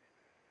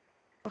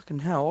 Fucking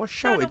hell! I No,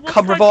 shouted, that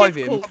come wasn't very revive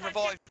him.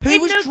 difficult. Who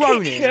In was the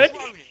droning? kitchen,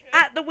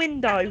 at the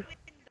window.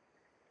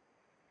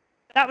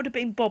 That would have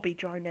been Bobby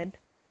droning.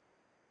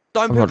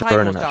 Don't I'm put not droning,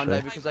 claymores down, actually.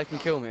 David, because they can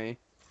kill me.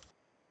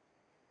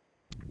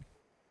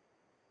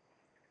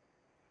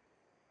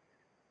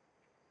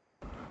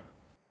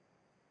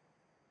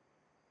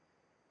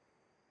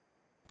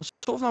 I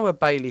sort of know where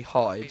Bailey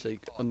hides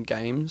like, on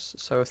games,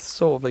 so I've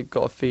sort of like,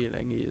 got a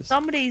feeling he is.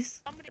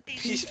 Somebody's.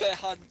 He's fair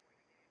hunt.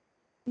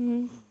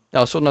 Mm.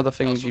 Yeah, I sort of know the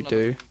things you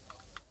do.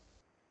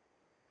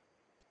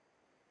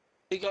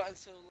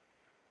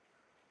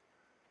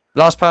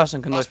 Last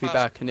person can knife me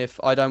back, and if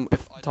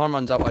time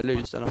runs out, I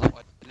lose. Then I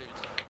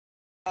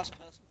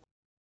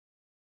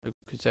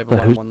because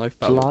everyone who's one knife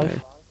battle with alive?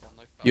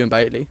 me. You and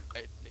Bailey.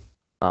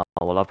 Oh,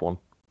 we'll have one.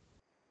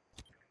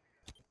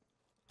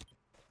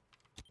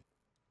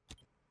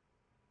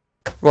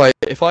 Right,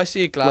 if I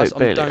see a glass,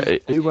 Wait, I'm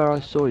Bailey, are you where I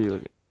saw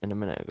you in a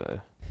minute ago?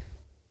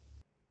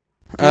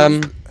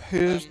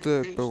 Who's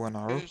the bow and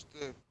arrow?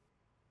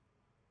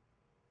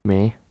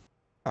 Me?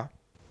 Ah.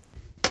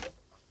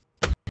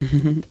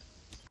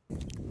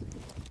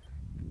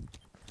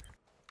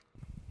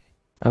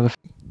 I have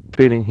a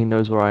feeling he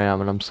knows where I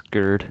am and I'm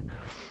scared.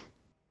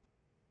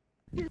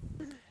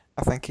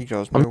 I think he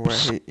does I'm know where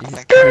he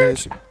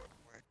is.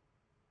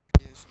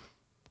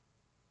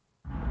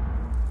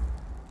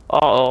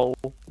 Oh,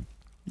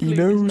 He please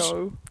knows.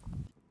 no.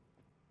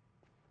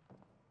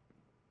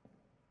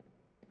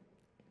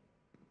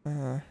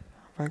 Have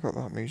I got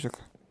that music?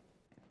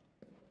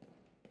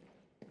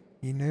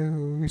 He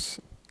knows.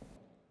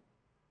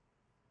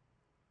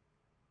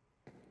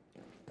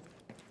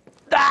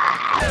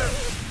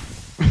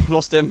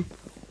 Lost him.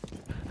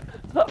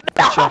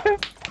 Gotcha.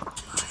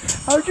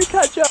 How'd you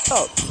catch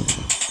up?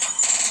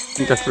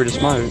 You go through the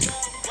smoke.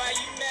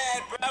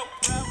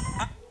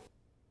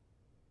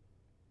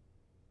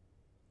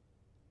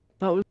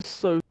 That was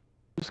so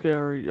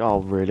scary. Oh,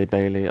 really,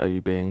 Bailey? Are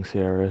you being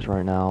serious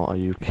right now? Are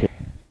you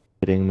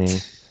kidding me?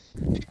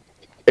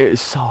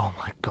 It's oh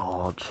my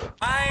god.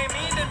 I ain't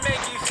mean to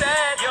make you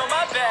sad. You're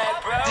my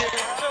bad,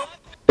 bro.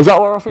 Is that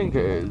where I think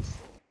it is?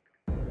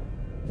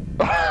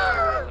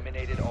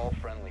 Eliminated all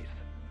friendlies.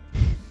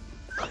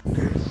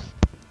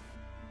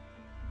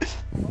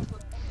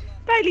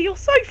 Bailey, you're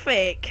so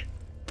thick.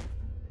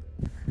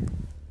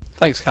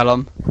 Thanks,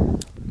 Callum.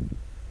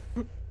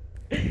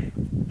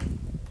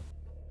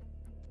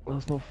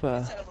 That's not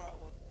fair.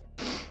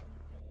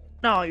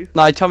 No.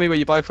 No, tell me where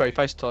you both were.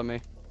 FaceTime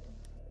me.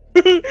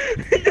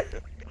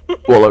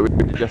 Well, like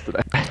we did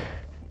yesterday.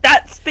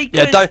 That's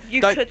because Yeah, don't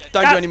you do could.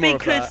 any more of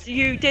because that.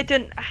 you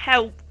didn't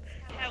help.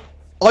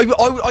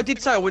 I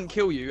did say I wouldn't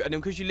kill you, and then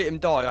because you let him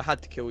die, I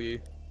had to kill you.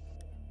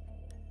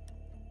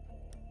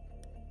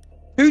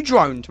 Who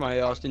droned, may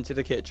I ask, into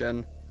the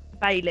kitchen?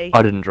 Bailey.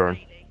 I didn't drone.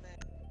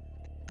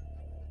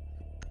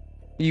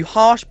 You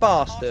harsh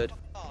bastard.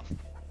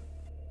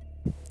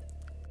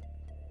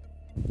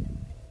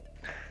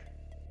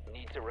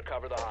 Need to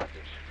recover the hostage.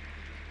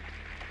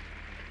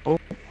 Oh.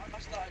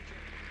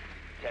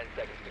 10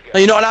 seconds to go. No,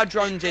 you're not allowed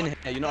drones in here.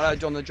 You're not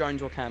allowed on the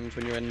drones or cams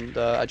when you're in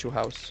the actual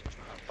house.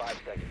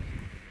 5 seconds.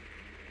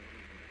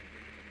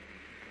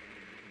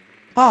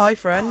 Hi,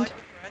 friend.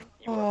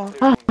 You are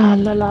Oh, clear.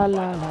 La la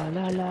la la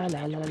la la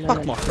la la la.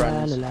 Fuck my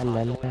friends. La,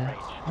 la, la, la.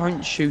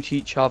 Don't shoot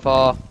each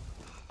other.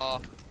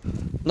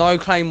 No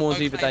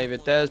claymores either,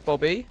 David. There's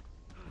Bobby.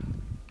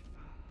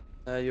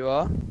 There you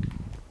are.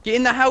 Get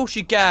in the house,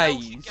 you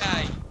gays.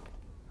 Callum,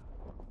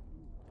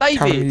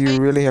 David. you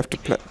really have to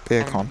play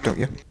a comp, don't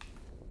you?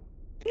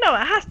 No,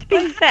 it has to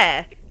be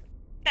fair.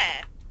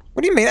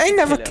 What do you mean? I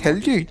never Kill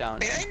him, killed you. down.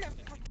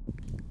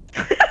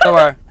 Don't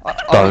worry.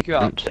 I'll pick you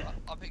up.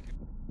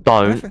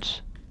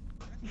 Don't.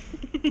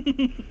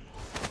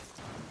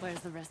 Where's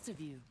the rest of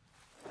you?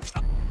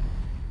 There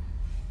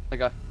you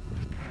go.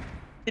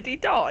 Did he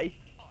die?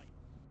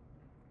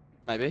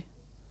 Maybe.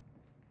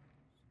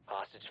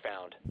 Hostage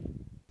found.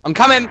 I'm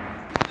coming.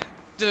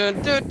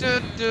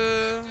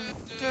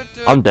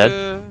 I'm dead.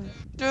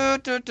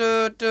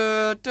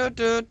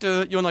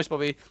 You're nice,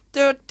 Bobby.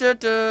 No!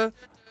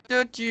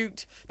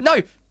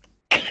 No!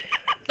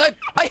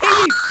 I hear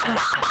you!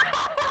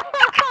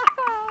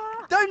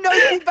 Don't know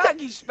me back,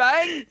 you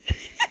spang!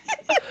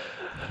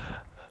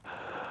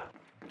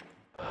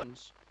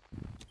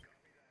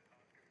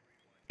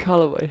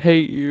 Callum, I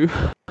hate you.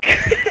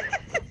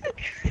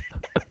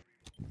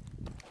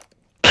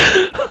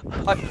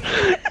 I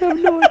have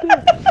no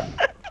idea.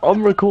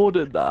 I'm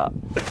recording that.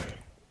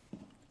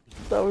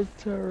 That was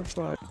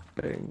terrifying.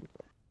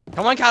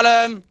 Come on,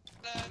 Callum!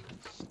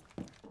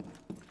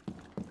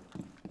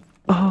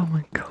 Oh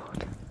my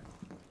god.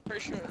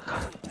 Pretty sure.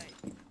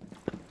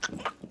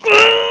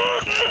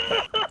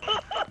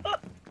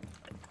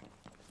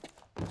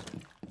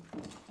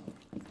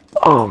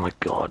 Oh my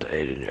god,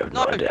 Aiden, you have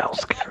no No. idea how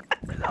scary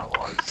that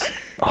was.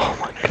 Oh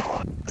my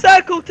god.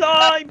 Circle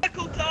time!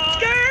 Circle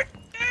time!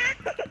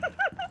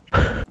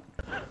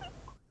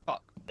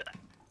 Fuck.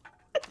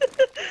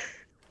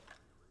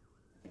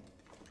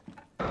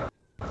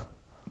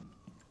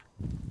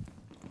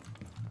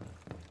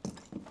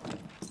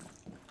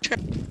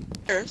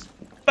 Cheers.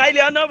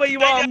 Bailey, I know where you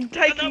are. I'm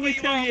taking you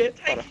to you.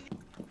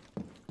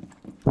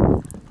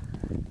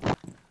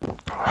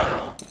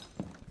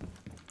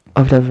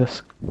 I've never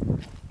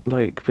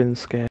been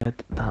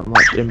scared that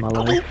much in my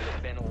life.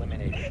 Been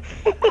eliminated.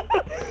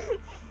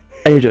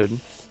 Aiden,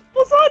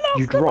 Was I last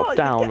you dropped night?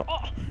 down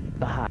Oh.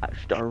 the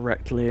hatch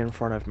directly in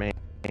front of me.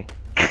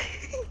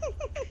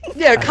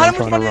 Yeah, I'm Callum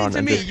was trying to running run into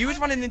and me, just- you was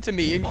running into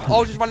me, and I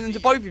was just running into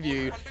both of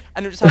you,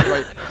 and it just happened,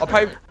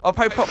 right? I'll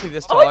play properly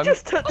this I time.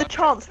 just took the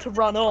chance to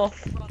run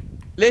off.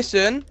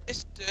 Listen,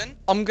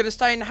 I'm gonna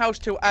stay in the house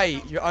till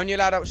 8, you're only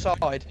allowed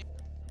outside.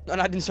 Not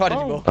allowed inside Oh.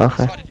 anymore.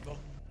 Okay.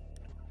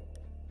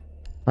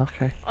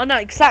 Okay. I know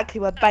exactly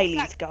where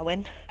Bailey's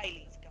going.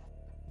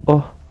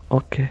 Oh,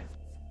 okay.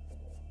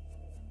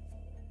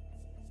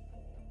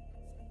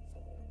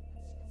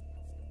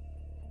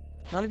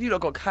 None of you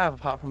lot got cav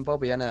apart from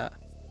Bobby, innit?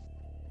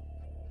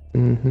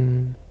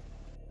 Mm-hmm.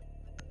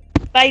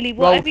 Bailey,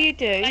 Well- whatever you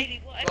do,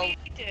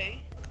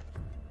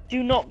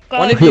 do not go.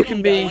 One of you can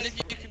under.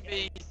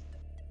 be...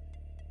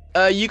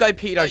 you go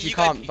pedos, you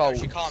can't vault.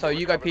 So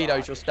you go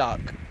pedos, you're stuck.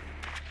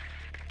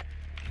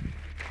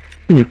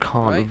 You can't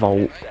Right.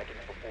 vault. Seconds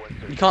before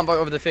insertion. You can't vote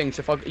over the thing,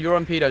 so if you're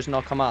on pedos and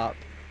I'll come up,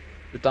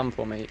 you're done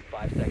for me.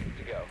 5 seconds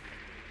to go.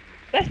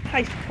 Best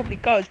place to probably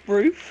go is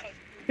roof.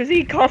 Because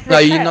he can't No,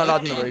 repel. you're not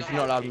allowed on the roof, you're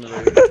not allowed on the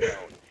roof.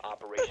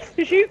 Operation.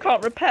 Because you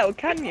can't repel,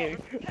 can you?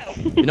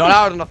 You're not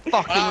allowed on the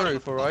fucking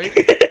roof, alright?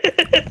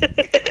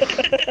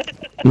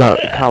 No,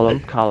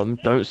 Callum,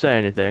 don't say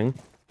anything.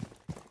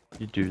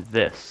 You do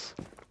this.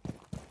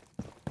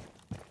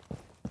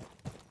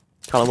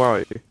 Callum, where are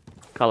you?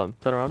 Callum,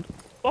 turn around.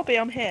 Bobby,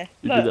 I'm here.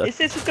 You do Look, that. is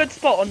this a good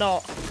spot or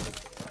not?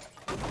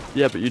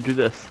 Yeah, but you do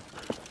this.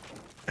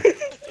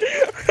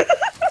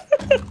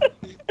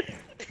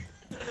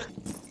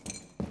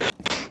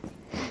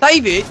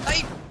 David!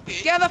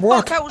 Get the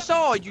What? fuck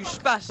outside, you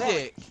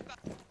spastic!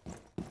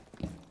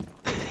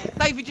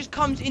 David just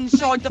comes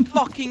inside the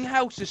fucking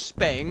house a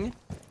speng.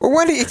 Well,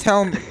 why didn't you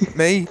tell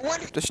me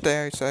to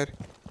stay outside?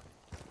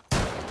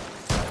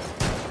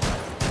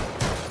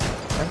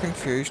 I'm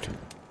confused.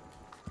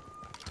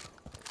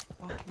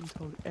 Fucking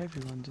told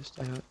everyone to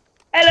stay out.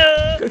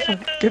 Hello!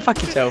 Go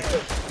fuck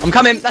yourself. I'm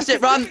coming, that's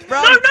it, run! No,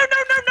 Run!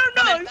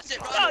 no! That's it,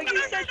 No, run.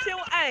 you said till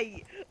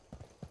 8.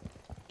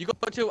 You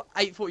got till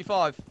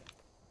 8:45.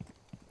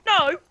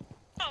 No!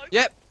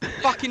 Yep,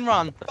 fucking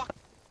run.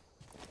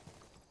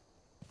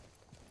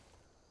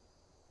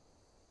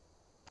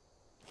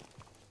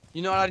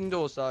 You're not allowed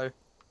indoors though.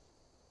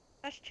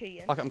 That's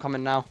cheating. Fuck it, I'm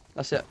coming now.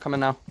 That's it, coming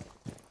now.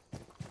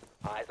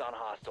 Eyes on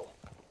hostile.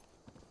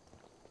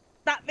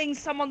 That means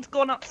someone's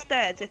gone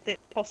upstairs if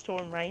it's hostile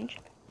in range.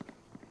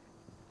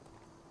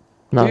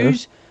 No, Who?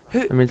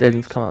 that means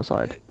Aiden's come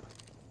outside.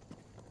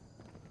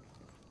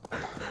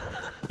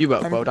 You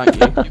work well, don't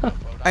you?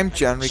 I'm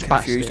genuinely Spastic.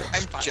 confused.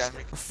 I'm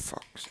genuinely. For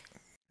fuck's sake.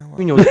 You know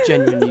When what? you're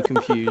genuinely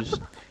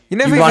confused. You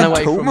never You run even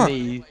away told from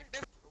me. me.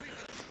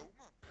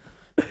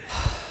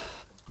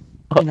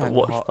 I You know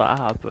watched what? that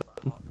happen.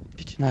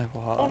 Did you know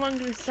what? All I'm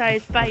gonna say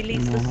is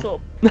Bailey's the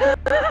sort. You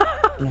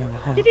know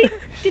what?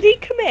 Did he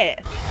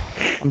commit?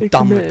 I'm He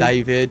done with committed.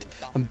 David.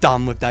 I'm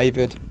done with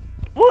David.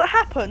 What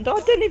happened? I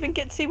didn't even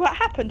get to see what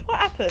happened. What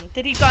happened?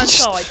 Did he go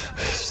inside?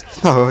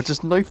 No, I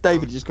just know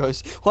David just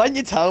goes, why didn't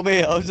you tell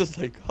me? I was just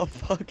like, oh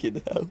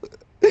fucking hell.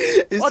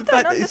 It's I the don't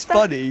fact that it's understand.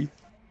 funny.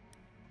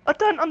 I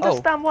don't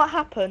understand what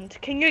happened.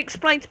 Can you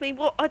explain to me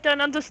what I don't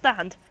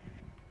understand?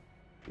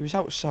 He was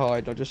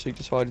outside, I just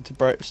decided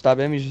to stab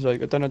him. He's just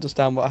like, I don't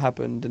understand what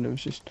happened, and it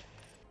was just...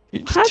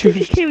 How did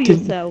you kill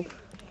yourself?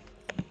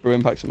 Threw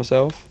impacts at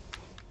myself.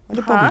 Where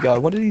did Huh? Bobby go?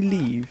 Why did he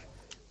leave?